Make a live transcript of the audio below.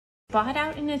Bought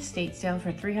out in an estate sale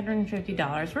for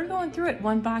 $350. We're going through it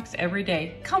one box every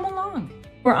day. Come along.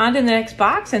 We're on to the next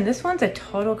box, and this one's a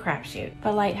total crapshoot.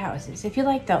 But lighthouses, if you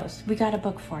like those, we got a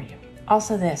book for you.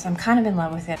 Also this, I'm kind of in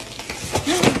love with it.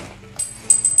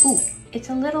 Ooh, it's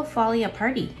a little Folly a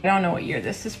Party. I don't know what year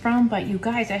this is from, but you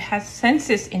guys, it has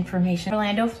census information.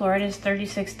 Orlando, Florida is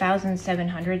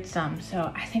 36,700 some,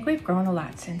 so I think we've grown a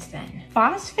lot since then.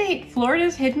 Phosphate,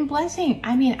 Florida's hidden blessing.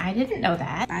 I mean, I didn't know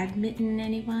that. Badminton,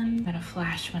 anyone? I'm gonna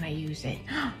flash when I use it.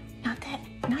 Not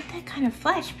that kind of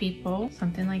flash, people.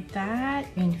 Something like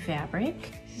that. Green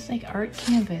fabric. This is like art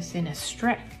canvas in a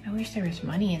strip. I wish there was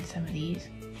money in some of these.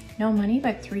 No money,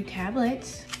 but 3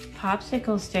 tablets.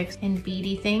 Popsicle sticks and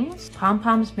beady things.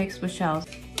 Pom-poms mixed with shells.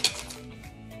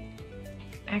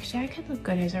 Actually, I could look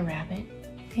good as a rabbit.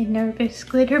 A nervous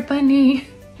glitter bunny.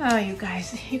 Oh, you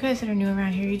guys that are new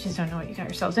around here, you just don't know what you got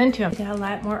yourselves into. We got a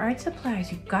lot more art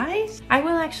supplies, you guys. I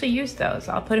will actually use those.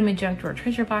 I'll put them in junk drawer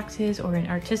treasure boxes or in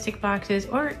artistic boxes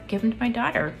or give them to my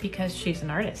daughter because she's an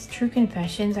artist. True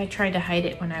confessions, I tried to hide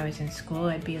it when I was in school.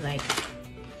 I'd be like,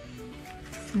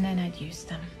 and then I'd use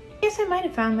them. Yes, I might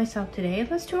have found myself today.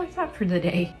 Let's do our thought for the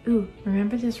day. Ooh,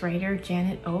 remember this writer,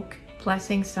 Janet Oak?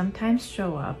 Blessings sometimes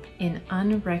show up in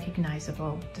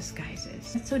unrecognizable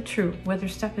disguises. That's so true. Whether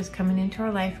stuff is coming into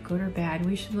our life, good or bad,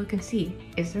 we should look and see,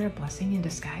 is there a blessing in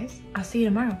disguise? I'll see you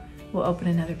tomorrow. We'll open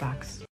another box.